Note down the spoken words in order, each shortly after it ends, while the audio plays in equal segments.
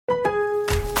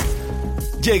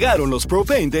Llegaron los Pro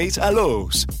Paint Days a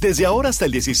Lowe's. Desde ahora hasta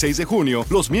el 16 de junio,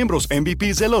 los miembros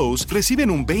MVPs de Lowe's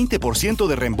reciben un 20%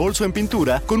 de reembolso en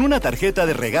pintura con una tarjeta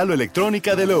de regalo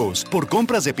electrónica de Lowe's por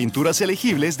compras de pinturas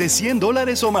elegibles de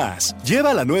 $100 o más.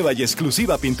 Lleva la nueva y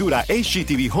exclusiva pintura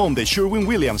HGTV Home de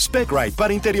Sherwin-Williams Spec-Rite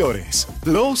para interiores.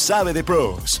 Lowe's sabe de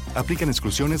pros. Aplican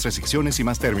exclusiones, restricciones y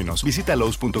más términos. Visita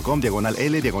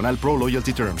lowes.com/L/Pro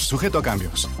Loyalty Terms. Sujeto a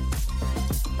cambios.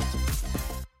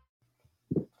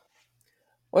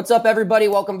 What's up, everybody?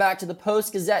 Welcome back to the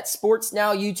Post-Gazette Sports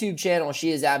Now YouTube channel.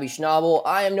 She is Abby Schnabel.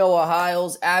 I am Noah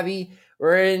Hiles. Abby,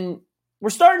 we're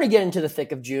starting to get into the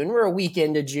thick of June. We're a week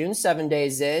into June, 7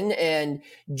 days in, and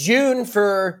June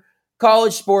for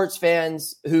college sports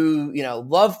fans who,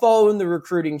 love following the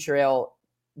recruiting trail.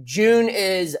 June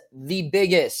is the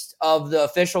biggest of the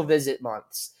official visit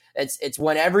months. It's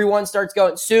when everyone starts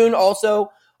going. Soon,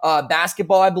 also,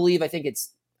 basketball,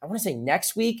 I want to say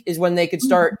next week is when they could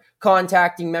start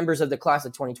contacting members of the class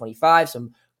of 2025.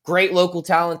 Some great local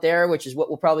talent there, which is what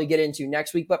we'll probably get into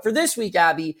next week. But for this week,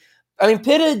 Abby,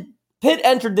 Pitt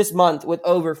entered this month with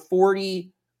over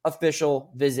 40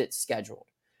 official visits scheduled.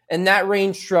 And that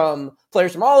ranged from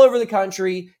players from all over the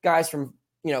country, guys from,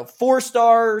 4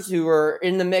 stars who are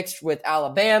in the mix with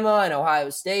Alabama and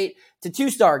Ohio State, to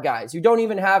 2-star guys who don't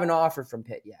even have an offer from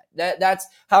Pitt yet. That's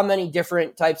how many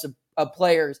different types of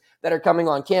players that are coming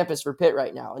on campus for Pitt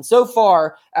right now. And so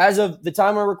far, as of the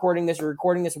time we're recording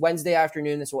this Wednesday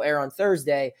afternoon. This will air on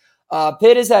Thursday.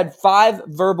 Pitt has had 5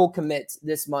 verbal commits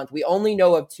this month. We only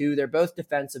know of 2. They're both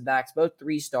defensive backs, both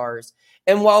 3 stars.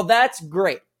 And while that's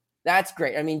great.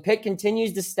 Pitt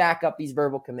continues to stack up these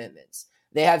verbal commitments.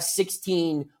 They have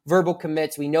 16 verbal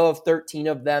commits. We know of 13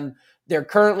 of them. They're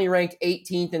currently ranked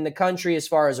 18th in the country as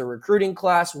far as a recruiting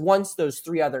class. Once those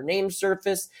 3 other names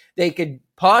surface, they could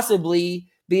possibly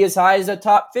be as high as a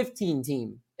top 15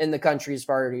 team in the country as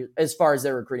far as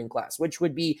their recruiting class, which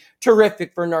would be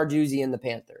terrific for Narduzzi and the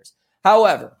Panthers.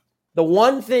 However, the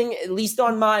one thing, at least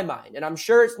on my mind, and I'm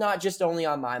sure it's not just only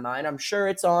on my mind, I'm sure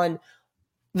it's on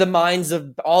the minds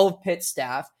of all of Pitt's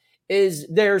staff, is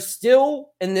there's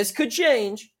still, and this could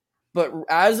change, but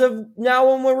as of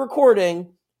now when we're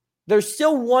recording, there's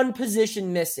still one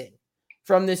position missing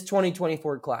from this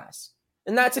 2024 class,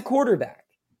 and that's a quarterback.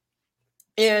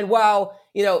 And while,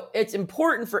 it's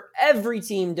important for every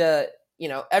team to,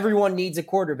 everyone needs a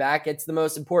quarterback. It's the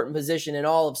most important position in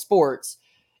all of sports.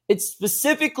 It's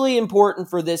specifically important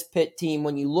for this Pitt team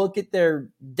when you look at their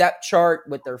depth chart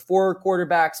with their 4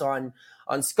 quarterbacks on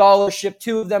scholarship.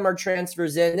 2 of them are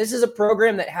transfers in. This is a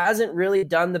program that hasn't really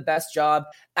done the best job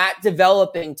at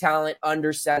developing talent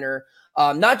under center.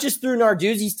 Not just through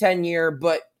Narduzzi's tenure,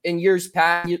 but in years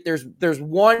past. There's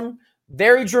one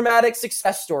very dramatic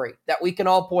success story that we can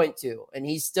all point to, and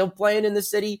he's still playing in the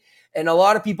city, and a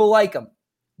lot of people like him.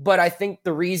 But I think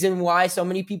the reason why so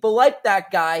many people like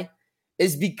that guy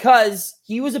is because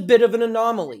he was a bit of an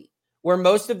anomaly, where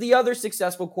most of the other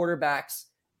successful quarterbacks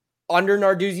under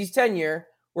Narduzzi's tenure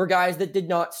were guys that did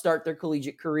not start their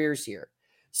collegiate careers here.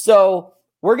 So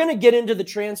we're going to get into the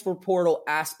transfer portal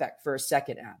aspect for a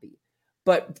second, Abby.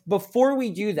 But before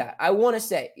we do that, I want to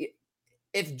say,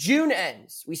 if June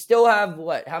ends, we still have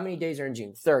how many days are in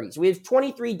June? 30. So we have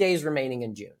 23 days remaining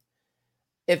in June.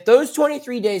 If those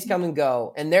 23 days come and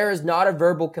go and there is not a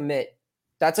verbal commit,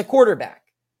 that's a quarterback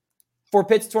for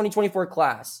Pitt's 2024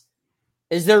 class,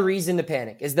 is there reason to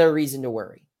panic? Is there reason to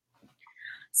worry?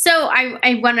 So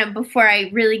I want to, before I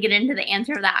really get into the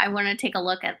answer of that, I want to take a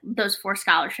look at those 4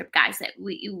 scholarship guys that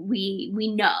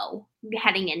we know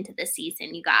heading into the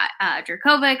season. You got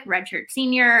Jerkovic, redshirt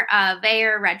senior,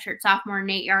 Vayer, redshirt sophomore,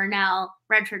 Nate Yarnell,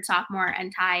 redshirt sophomore,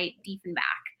 and Ty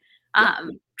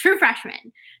Diefenbach, true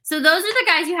freshman. So those are the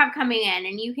guys you have coming in,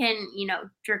 and you can,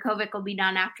 Jerkovic will be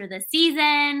done after the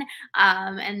season,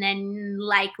 and then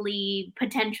likely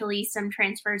potentially some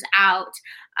transfers out.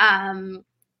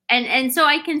 And so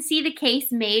I can see the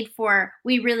case made for,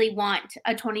 we really want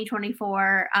a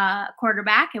 2024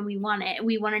 quarterback, and we want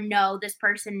to know this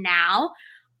person now.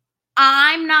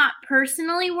 I'm not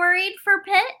personally worried for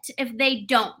Pitt if they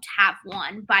don't have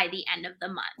one by the end of the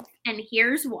month. And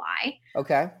here's why.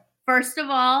 Okay. First of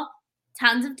all,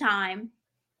 tons of time.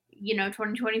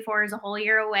 2024 is a whole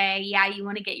year away. Yeah, you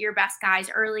want to get your best guys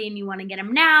early and you want to get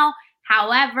them now.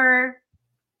 However,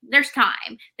 there's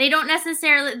time. They don't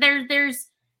necessarily,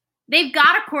 they've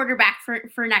got a quarterback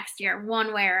for next year,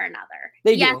 one way or another.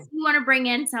 Yes, you want to bring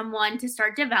in someone to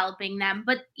start developing them,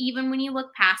 but even when you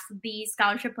look past these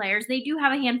scholarship players, they do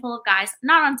have a handful of guys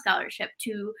not on scholarship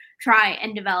to try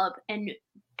and develop and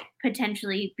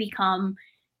potentially become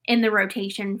in the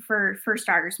rotation for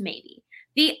starters maybe.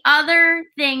 The other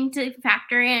thing to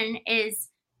factor in is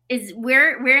is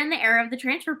we're in the era of the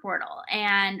transfer portal,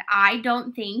 and I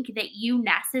don't think that you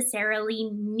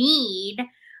necessarily need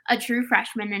a true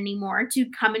freshman anymore to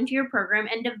come into your program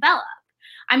and develop.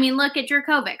 I mean, look at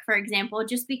Jurkovic, for example,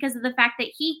 just because of the fact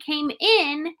that he came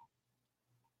in,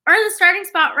 earned the starting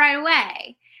spot right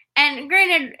away. And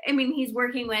granted, I mean, he's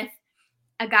working with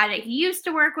a guy that he used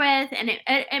to work with, and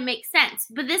it makes sense.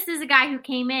 But this is a guy who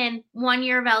came in, 1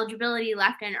 year of eligibility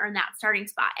left, and earned that starting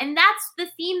spot. And that's the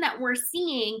theme that we're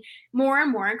seeing more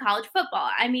and more in college football.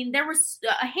 I mean, there was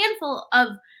a handful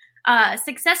of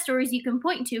success stories you can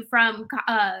point to from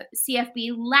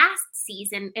CFB last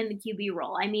season in the QB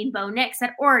role. I mean, Bo Nix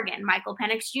at Oregon, Michael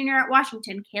Penix Jr. at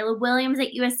Washington, Caleb Williams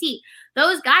at USC.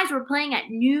 Those guys were playing at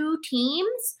new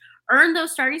teams, earned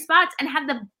those starting spots, and had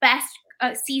the best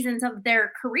seasons of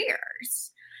their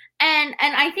careers. And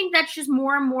I think that's just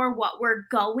more and more what we're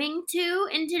going to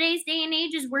in today's day and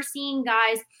age, is we're seeing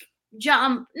guys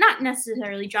not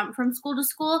necessarily jump from school to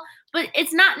school, but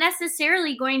it's not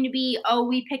necessarily going to be, oh,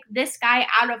 we picked this guy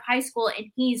out of high school and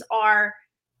he's our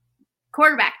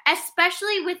quarterback,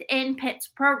 especially within Pitt's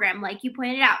program. Like you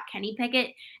pointed out, Kenny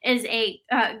Pickett is a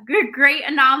great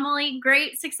anomaly,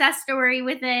 great success story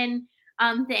within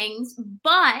things,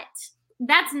 but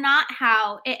that's not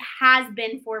how it has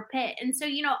been for Pitt. And so,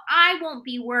 I won't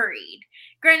be worried.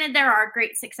 Granted, there are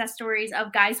great success stories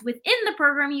of guys within the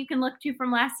program you can look to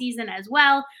from last season as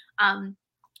well.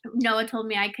 Noah told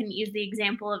me I couldn't use the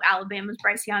example of Alabama's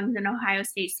Bryce Young and Ohio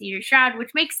State's C.J. Stroud,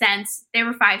 which makes sense. They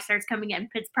were 5 stars coming in.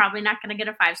 Pitt's probably not going to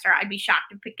get a 5-star. I'd be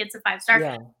shocked if Pitt gets a 5-star.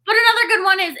 Yeah. But another good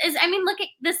one is I mean, look at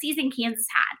the season Kansas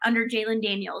had under Jalen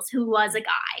Daniels, who was a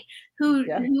guy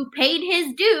who paid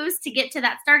his dues to get to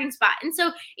that starting spot. And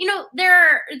so,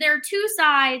 there are two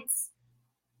sides,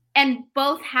 and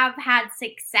both have had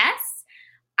success.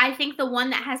 I think the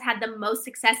one that has had the most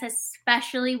success,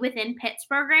 especially within Pitt's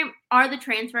program, are the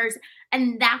transfers.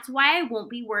 And that's why I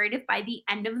won't be worried if by the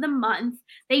end of the month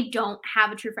they don't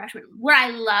have a true freshman. Would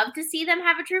I love to see them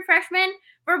have a true freshman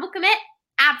verbal commit?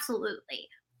 Absolutely.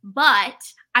 But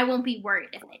I won't be worried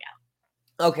if they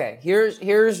don't. Okay,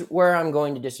 here's where I'm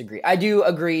going to disagree. I do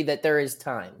agree that there is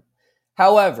time.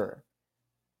 However,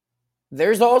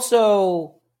 there's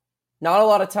also not a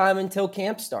lot of time until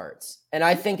camp starts. And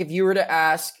I think if you were to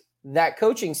ask that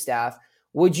coaching staff,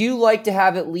 would you like to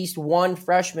have at least one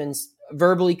freshman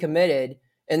verbally committed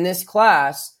in this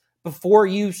class before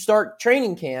you start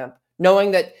training camp,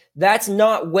 knowing that that's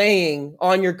not weighing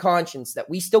on your conscience, that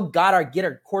we still got to get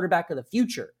our quarterback of the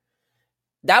future?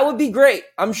 That would be great,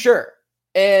 I'm sure.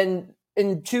 And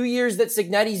in 2 years that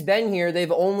Cignetti's been here,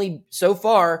 they've only so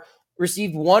far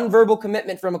received one verbal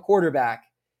commitment from a quarterback.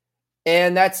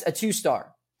 And that's a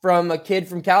 2-star from a kid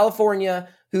from California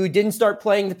who didn't start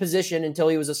playing the position until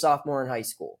he was a sophomore in high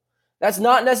school. That's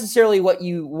not necessarily what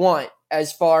you want,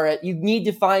 as far as you need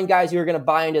to find guys who are going to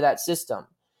buy into that system.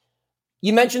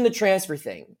 You mentioned the transfer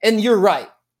thing, and you're right.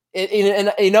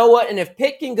 And you know what? And if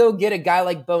Pitt can go get a guy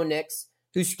like Bo Nix,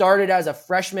 who started as a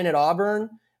freshman at Auburn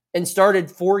and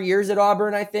started 4 years at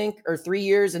Auburn, I think, or 3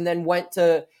 years, and then went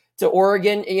to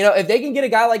Oregon, if they can get a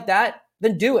guy like that,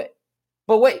 then do it.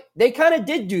 But wait, they kind of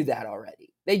did do that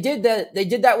already. They did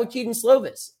that with Keaton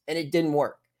Slovis, and it didn't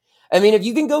work. I mean, if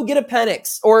you can go get a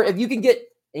Penix, or if you can get,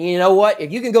 you know what,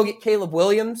 if you can go get Caleb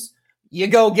Williams, you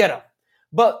go get him.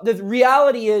 But the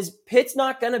reality is Pitt's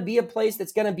not going to be a place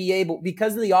that's going to be able,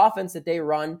 because of the offense that they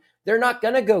run, they're not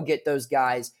going to go get those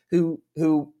guys who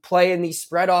play in these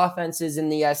spread offenses in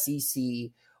the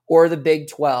SEC or the Big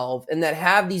 12 and that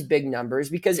have these big numbers,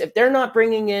 because if they're not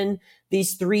bringing in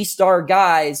these 3-star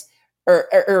guys or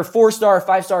 4-star,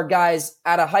 5-star guys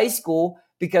out of high school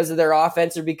because of their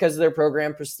offense or because of their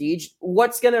program prestige,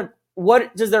 what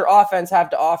does their offense have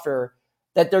to offer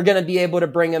that they're going to be able to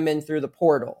bring them in through the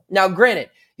portal? Now, granted,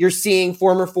 you're seeing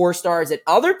former 4-stars at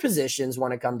other positions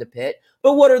want to come to Pitt,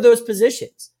 but what are those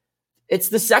positions? It's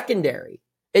the secondary.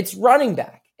 It's running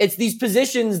back. It's these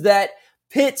positions that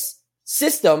Pitt's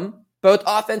system, both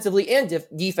offensively and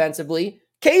defensively,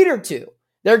 cater to.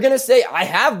 They're going to say, I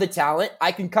have the talent.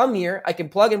 I can come here. I can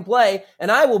plug and play,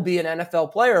 and I will be an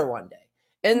NFL player one day.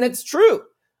 And that's true.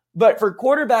 But for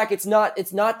quarterback, it's not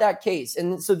that case.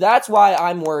 And so that's why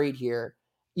I'm worried here.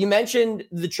 You mentioned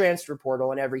the transfer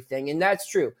portal and everything, and that's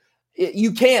true.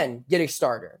 You can get a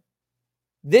starter.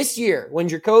 This year, when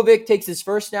Jurkovic takes his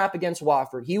first snap against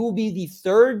Wofford, he will be the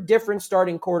third different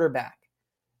starting quarterback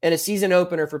in a season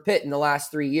opener for Pitt in the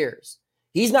last 3 years.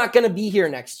 He's not going to be here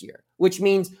next year, which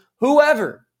means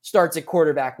whoever starts at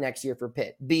quarterback next year for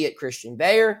Pitt, be it Christian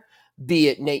Bayer, be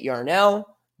it Nate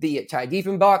Yarnell, be it Ty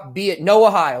Diefenbach, be it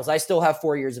Noah Hiles. I still have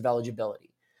 4 years of eligibility.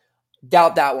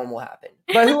 Doubt that one will happen.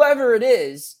 But whoever it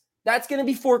is, That's going to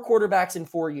be 4 quarterbacks in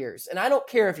 4 years. And I don't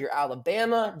care if you're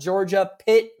Alabama, Georgia,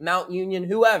 Pitt, Mount Union,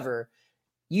 whoever.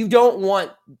 You don't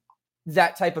want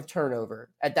that type of turnover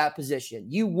at that position.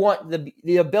 You want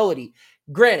the ability.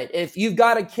 Granted, if you've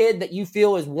got a kid that you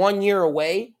feel is 1 year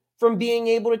away from being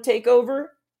able to take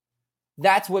over,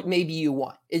 that's what maybe you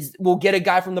want. Is we'll get a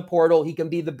guy from the portal. He can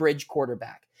be the bridge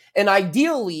quarterback. And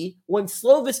ideally, when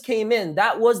Slovis came in,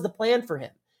 that was the plan for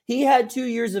him. He had 2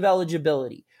 years of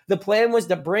eligibility. The plan was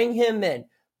to bring him in,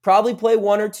 probably play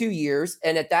 1 or 2 years.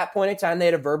 And at that point in time, they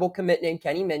had a verbal commit named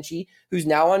Kenny Minchie, who's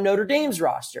now on Notre Dame's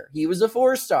roster. He was a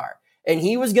 4-star, and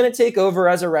he was going to take over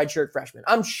as a redshirt freshman.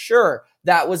 I'm sure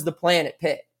that was the plan at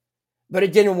Pitt, but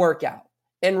it didn't work out.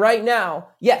 And right now,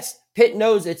 yes, Pitt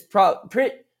knows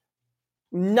Pitt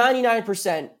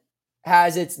 99%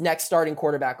 has its next starting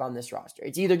quarterback on this roster.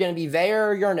 It's either going to be Veyer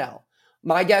or Yarnell.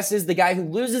 My guess is the guy who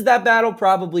loses that battle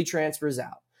probably transfers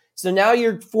out. So now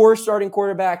you're 4 starting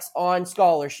quarterbacks on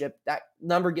scholarship. That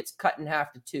number gets cut in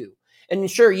half to 2. And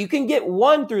sure, you can get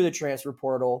 1 through the transfer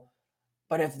portal,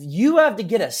 but if you have to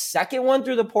get a second one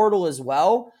through the portal as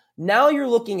well, now you're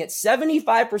looking at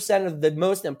 75% of the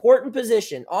most important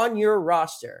position on your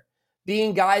roster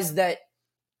being guys that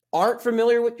aren't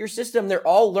familiar with your system. They're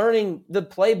all learning the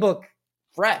playbook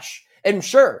fresh. And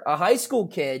sure, a high school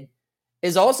kid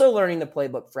is also learning the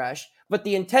playbook fresh, but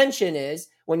the intention is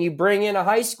when you bring in a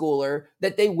high schooler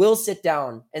that they will sit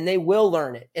down and they will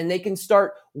learn it, and they can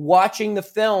start watching the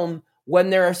film when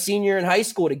they're a senior in high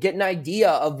school to get an idea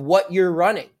of what you're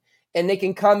running. And they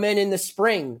can come in the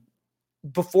spring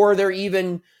before they're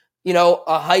even,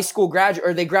 a high school graduate,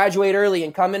 or they graduate early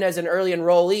and come in as an early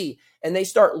enrollee, and they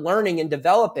start learning and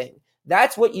developing.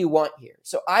 That's what you want here.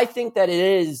 So I think that it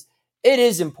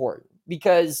is important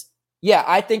because,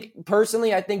 I think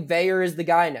Veyer is the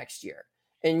guy next year.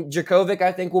 And Djokovic,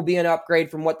 I think, will be an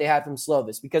upgrade from what they had from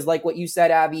Slovis. Because like what you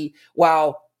said, Abby,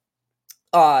 while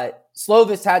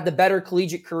Slovis had the better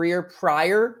collegiate career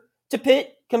prior to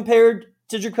Pitt compared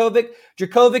to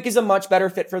Djokovic is a much better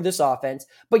fit for this offense.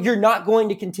 But you're not going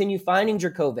to continue finding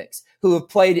Djokovics who have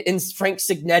played in Frank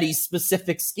Signetti's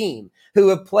specific scheme, who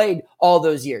have played all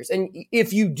those years. And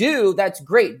if you do, that's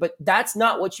great. But that's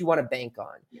not what you want to bank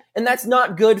on. And that's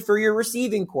not good for your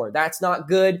receiving core. That's not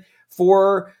good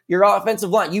for your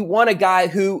offensive line. You want a guy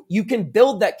who you can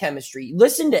build that chemistry.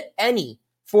 Listen to any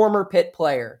former Pitt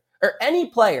player or any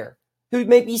player who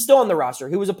may be still on the roster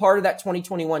who was a part of that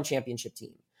 2021 championship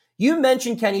team. You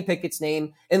mention Kenny Pickett's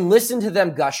name and listen to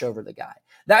them gush over the guy.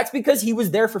 That's because he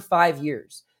was there for 5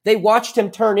 years. They watched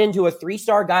him turn into a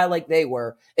 3-star guy like they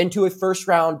were, into a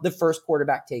the first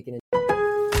quarterback taken.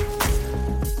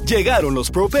 Llegaron los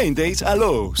Pro Paint Days a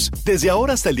Lowe's. Desde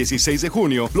ahora hasta el 16 de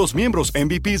junio, los miembros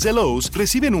MVPs de Lowe's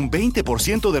reciben un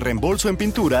 20% de reembolso en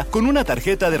pintura con una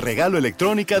tarjeta de regalo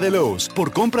electrónica de Lowe's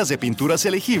por compras de pinturas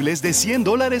elegibles de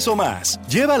 $100 o más.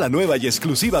 Lleva la nueva y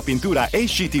exclusiva pintura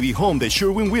HGTV Home de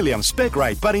Sherwin-Williams Spec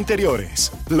Rite para interiores.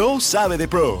 Lowe's sabe de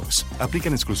pros.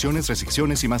 Aplican exclusiones,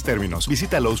 restricciones y más términos.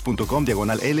 Visita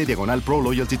lowes.com/L/Pro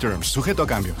Loyalty Terms. Sujeto a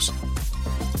cambios.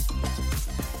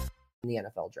 In the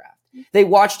NFL draft. They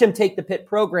watched him take the Pitt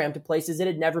program to places it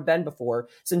had never been before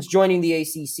since joining the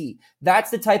ACC.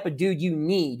 That's the type of dude you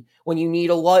need when you need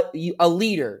a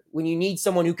leader, when you need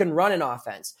someone who can run an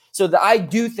offense. So I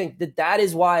do think that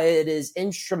is why it is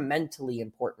instrumentally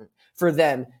important for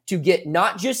them to get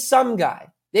not just some guy.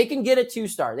 They can get a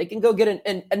 2-star. They can go get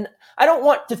and I don't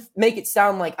want to make it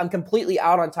sound like I'm completely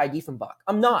out on Ty Diefenbach.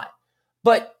 I'm not.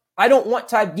 But I don't want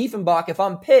Ty Diefenbach, if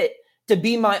I'm Pitt, to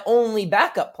be my only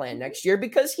backup plan next year,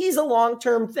 because he's a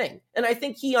long-term thing. And I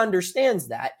think he understands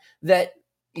that,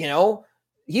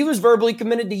 he was verbally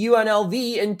committed to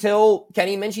UNLV until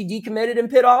Kenny Minchie decommitted and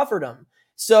Pitt offered him.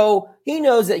 So he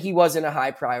knows that he wasn't a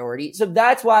high priority. So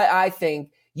that's why I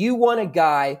think you want a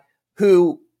guy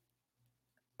who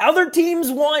other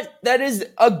teams want, that is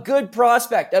a good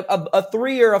prospect, a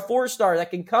 3 or a 4-star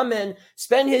that can come in,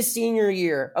 spend his senior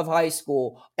year of high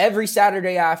school every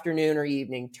Saturday afternoon or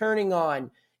evening, turning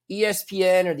on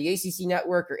ESPN or the ACC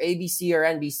network or ABC or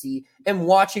NBC and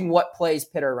watching what plays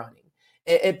Pitt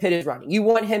is running. You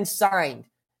want him signed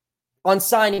on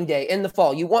signing day in the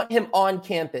fall. You want him on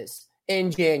campus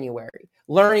in January,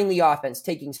 learning the offense,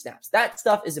 taking snaps. That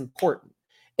stuff is important.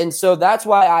 And so that's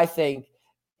why I think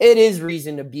it is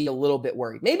reason to be a little bit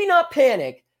worried. Maybe not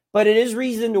panic, but it is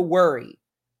reason to worry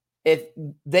if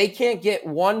they can't get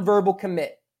one verbal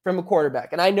commit from a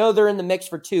quarterback. And I know they're in the mix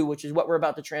for 2, which is what we're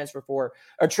about to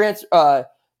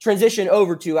transition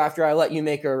over to after I let you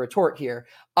make a retort here.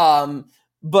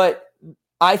 But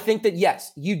I think that,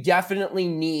 yes, you definitely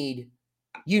need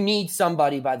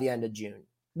somebody by the end of June,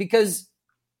 because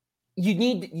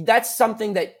that's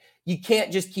something that you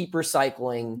can't just keep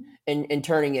recycling and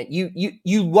turning it.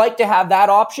 You like to have that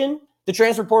option. The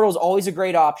transfer portal is always a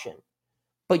great option,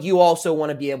 but you also want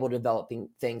to be able to develop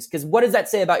things. Because what does that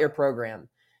say about your program?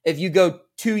 If you go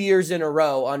 2 years in a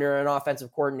row under an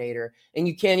offensive coordinator and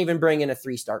you can't even bring in a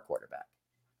 3-star quarterback.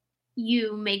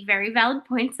 You make very valid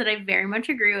points that I very much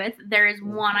agree with. There is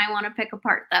one I want to pick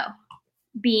apart, though,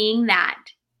 being that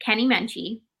Kenny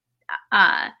Menchie,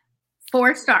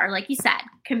 4-star, like you said,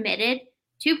 committed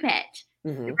to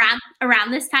Pitt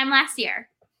around this time last year,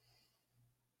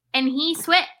 and he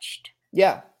switched.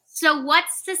 Yeah. So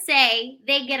what's to say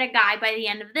they get a guy by the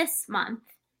end of this month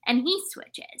and he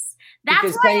switches? That's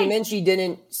because Kenny Minchie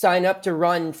didn't sign up to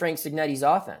run Frank Signetti's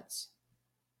offense.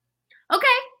 Okay.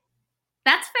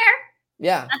 That's fair.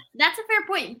 Yeah. That's a fair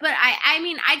point. But I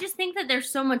mean, I just think that there's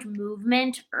so much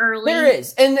movement early. There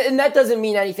is. And that doesn't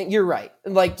mean anything. You're right.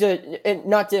 Like, and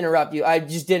not to interrupt you, I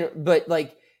just didn't, but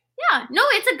like. Yeah, no,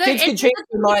 it's a good. Kids can change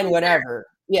their mind whenever.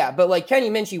 Yeah, but like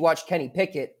Kenny Minchie watched Kenny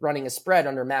Pickett running a spread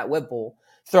under Matt Whipple,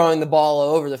 throwing the ball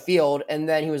all over the field, and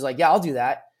then he was like, yeah, I'll do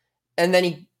that. And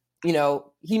then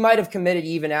he might have committed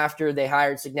even after they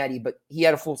hired Signetti, but he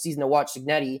had a full season to watch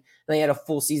Signetti, and he had a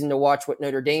full season to watch what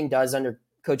Notre Dame does under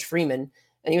Coach Freeman,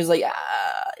 and he was like,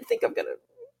 I think I'm gonna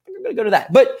go to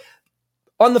that. But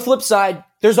on the flip side,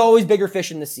 there's always bigger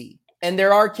fish in the sea, and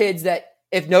there are kids that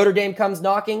if Notre Dame comes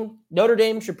knocking, Notre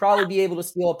Dame should probably be able to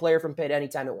steal a player from Pitt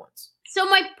anytime it wants. So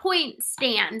my point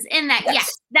stands in that, yes,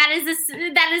 that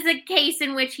is a case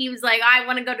in which he was like, I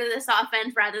want to go to this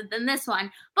offense rather than this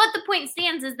one. But the point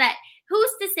stands is that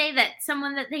who's to say that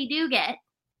someone that they do get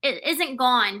isn't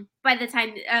gone by the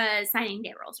time signing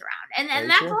day rolls around? And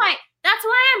that's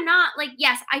why I'm not like,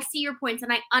 yes, I see your points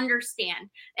and I understand.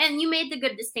 And you made the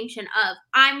good distinction of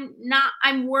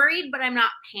I'm worried, but I'm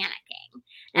not panicking.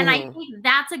 And I think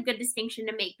that's a good distinction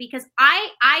to make because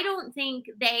I don't think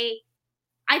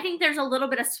I think there's a little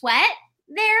bit of sweat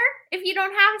there if you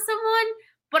don't have someone,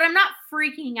 but I'm not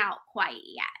freaking out quite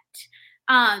yet.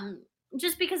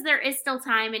 Just because there is still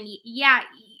time and yeah,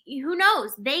 who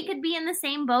knows? They could be in the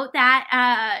same boat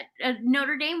that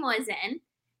Notre Dame was in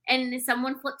and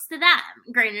someone flips to them.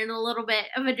 Granted, a little bit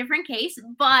of a different case,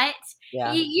 but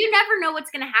you never know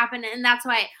what's going to happen. And that's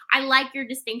why I like your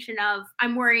distinction of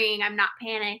I'm worrying, I'm not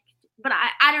panicked. But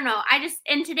I don't know. I just,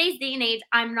 in today's day and age,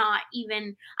 I'm not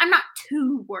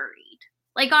too worried.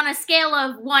 Like on a scale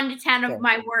of 1 to 10 of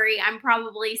my worry, I'm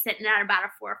probably sitting at about a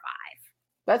 4 or 5.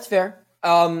 That's fair.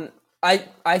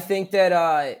 I think that,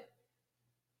 I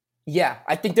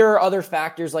think there are other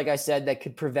factors, like I said, that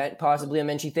could prevent possibly a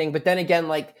Minchie thing. But then again,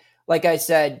 like I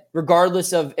said,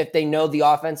 regardless of if they know the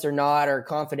offense or not, or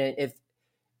confident,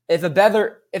 if a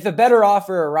better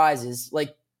offer arises,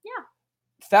 like,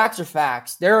 facts are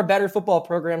facts. There are better football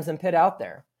programs than Pitt out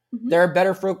there. Mm-hmm. There are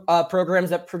better programs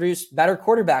that produce better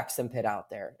quarterbacks than Pitt out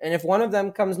there. And if one of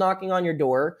them comes knocking on your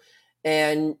door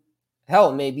and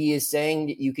hell, maybe is saying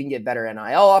that you can get better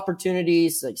NIL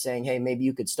opportunities, like saying, hey, maybe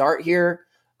you could start here.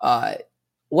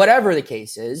 Whatever the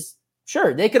case is,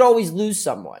 sure, they could always lose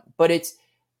someone, but it's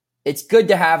good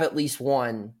to have at least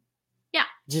one. Yeah.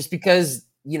 Just because,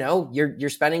 you're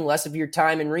spending less of your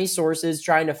time and resources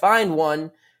trying to find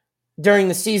one during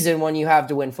the season when you have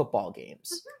to win football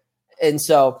games. Mm-hmm. And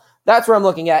so that's where I'm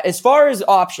looking at. As far as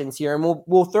options here, and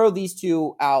we'll throw these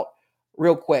two out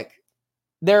real quick.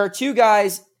 There are two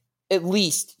guys, at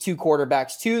least two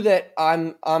quarterbacks, two that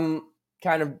I'm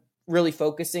kind of really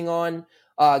focusing on,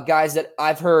 guys that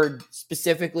I've heard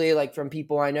specifically like from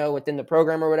people I know within the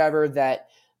program or whatever that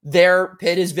their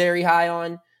Pitt is very high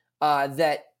on,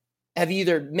 that have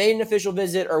either made an official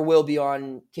visit or will be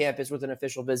on campus with an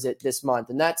official visit this month.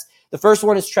 And that's the first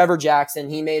one is Trevor Jackson.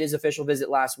 He made his official visit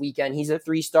last weekend. He's a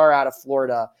 3-star out of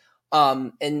Florida.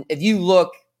 And if you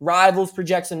look, Rivals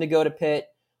projects him to go to Pitt.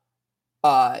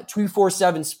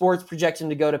 247 Sports projects him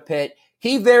to go to Pitt.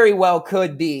 He very well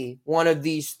could be one of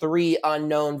these 3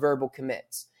 unknown verbal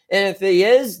commits. And if he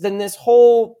is, then this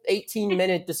whole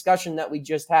 18-minute discussion that we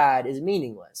just had is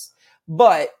meaningless.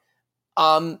 But,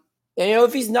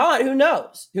 if he's not, who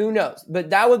knows? But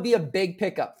that would be a big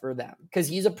pickup for them because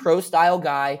he's a pro-style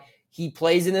guy. He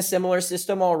plays in a similar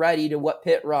system already to what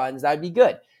Pitt runs. That'd be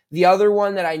good. The other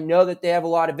one that I know that they have a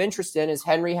lot of interest in is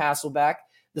Henry Hasselbeck,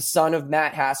 the son of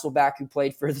Matt Hasselbeck, who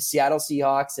played for the Seattle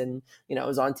Seahawks and,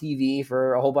 was on TV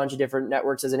for a whole bunch of different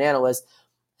networks as an analyst.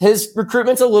 His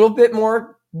recruitment's a little bit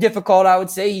more difficult, I would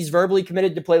say. He's verbally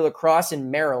committed to play lacrosse in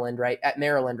Maryland right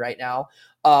now.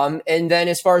 And then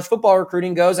as far as football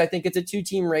recruiting goes, I think it's a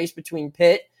 2-team race between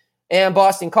Pitt and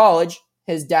Boston College,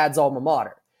 his dad's alma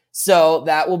mater. So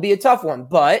that will be a tough one.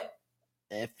 But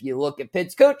if you look at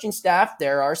Pitt's coaching staff,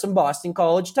 there are some Boston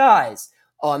College ties.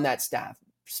 on that staff,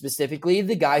 specifically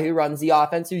the guy who runs the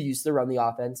offense, who used to run the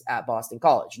offense at Boston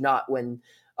College, not when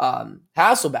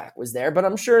Hasselbeck was there, but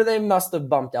I'm sure they must have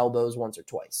bumped elbows once or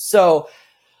twice. So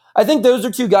I think those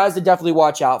are two guys to definitely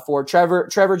watch out for,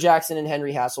 Trevor Jackson and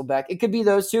Henry Hasselbeck. It could be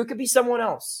those two. It could be someone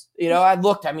else. I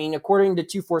looked, according to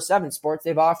 247 Sports,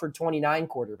 they've offered 29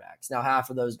 quarterbacks. Now, half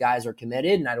of those guys are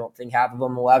committed, and I don't think half of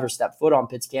them will ever step foot on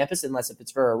Pitt's campus unless if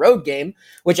it's for a road game,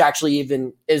 which actually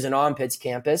even isn't on Pitt's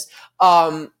campus.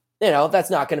 That's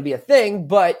not going to be a thing,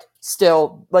 but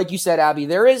still, like you said, Abby,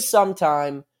 there is some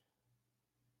time,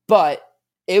 but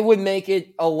it would make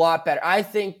it a lot better. I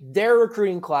think their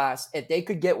recruiting class, if they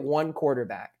could get one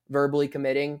quarterback verbally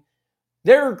committing,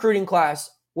 their recruiting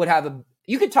class would have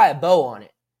you could tie a bow on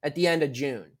it at the end of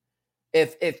June.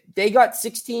 If they got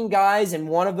 16 guys and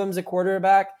one of them's a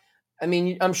quarterback,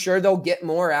 I'm sure they'll get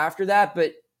more after that,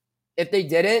 but if they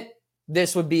didn't,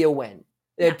 this would be a win.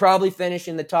 They'd probably finish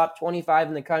in the top 25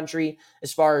 in the country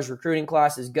as far as recruiting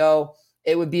classes go.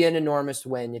 It would be an enormous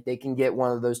win if they can get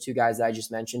one of those two guys that I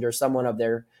just mentioned or someone of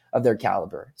their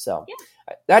caliber. So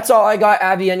That's all I got.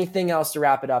 Abby, anything else to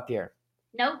wrap it up here?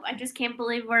 Nope. I just can't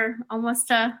believe we're almost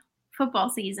to football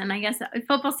season. I guess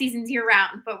football season's year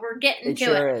round, but we're getting to it. It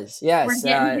sure is. Yes.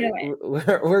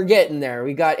 We're getting there.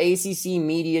 We got ACC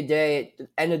Media Day at the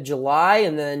end of July,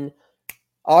 and then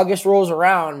August rolls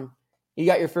around. You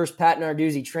got your first Pat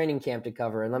Narduzzi training camp to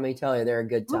cover, and let me tell you, they're a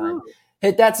good time. Woo-hoo.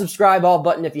 Hit that subscribe all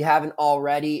button if you haven't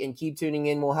already, and keep tuning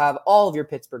in. We'll have all of your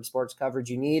Pittsburgh sports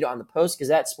coverage you need on the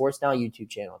Post-Gazette Sports Now YouTube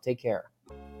channel. Take care.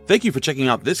 Thank you for checking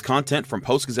out this content from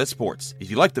Post-Gazette Sports.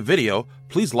 If you liked the video,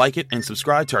 please like it and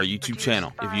subscribe to our YouTube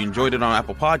channel. If you enjoyed it on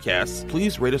Apple Podcasts,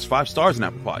 please rate us 5 stars on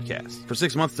Apple Podcasts. For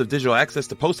 6 months of digital access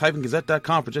to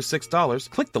post-gazette.com for just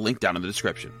 $6, click the link down in the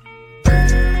description.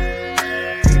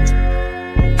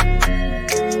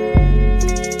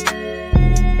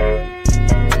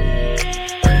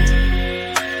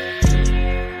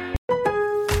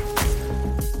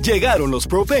 Llegaron los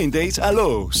Pro Paint Days a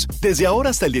Lowe's. Desde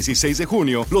ahora hasta el 16 de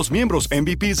junio, los miembros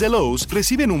MVPs de Lowe's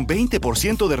reciben un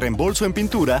 20% de reembolso en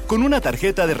pintura con una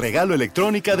tarjeta de regalo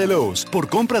electrónica de Lowe's por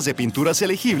compras de pinturas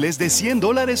elegibles de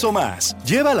 $100 o más.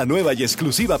 Lleva la nueva y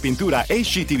exclusiva pintura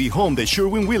HGTV Home de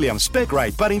Sherwin-Williams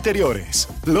Spec-Rite para interiores.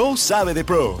 Lowe's sabe de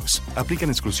pros.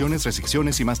 Aplican exclusiones,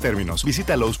 restricciones y más términos.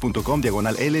 Visita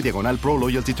Lowe's.com/L/Pro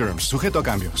Loyalty Terms. Sujeto a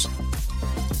cambios.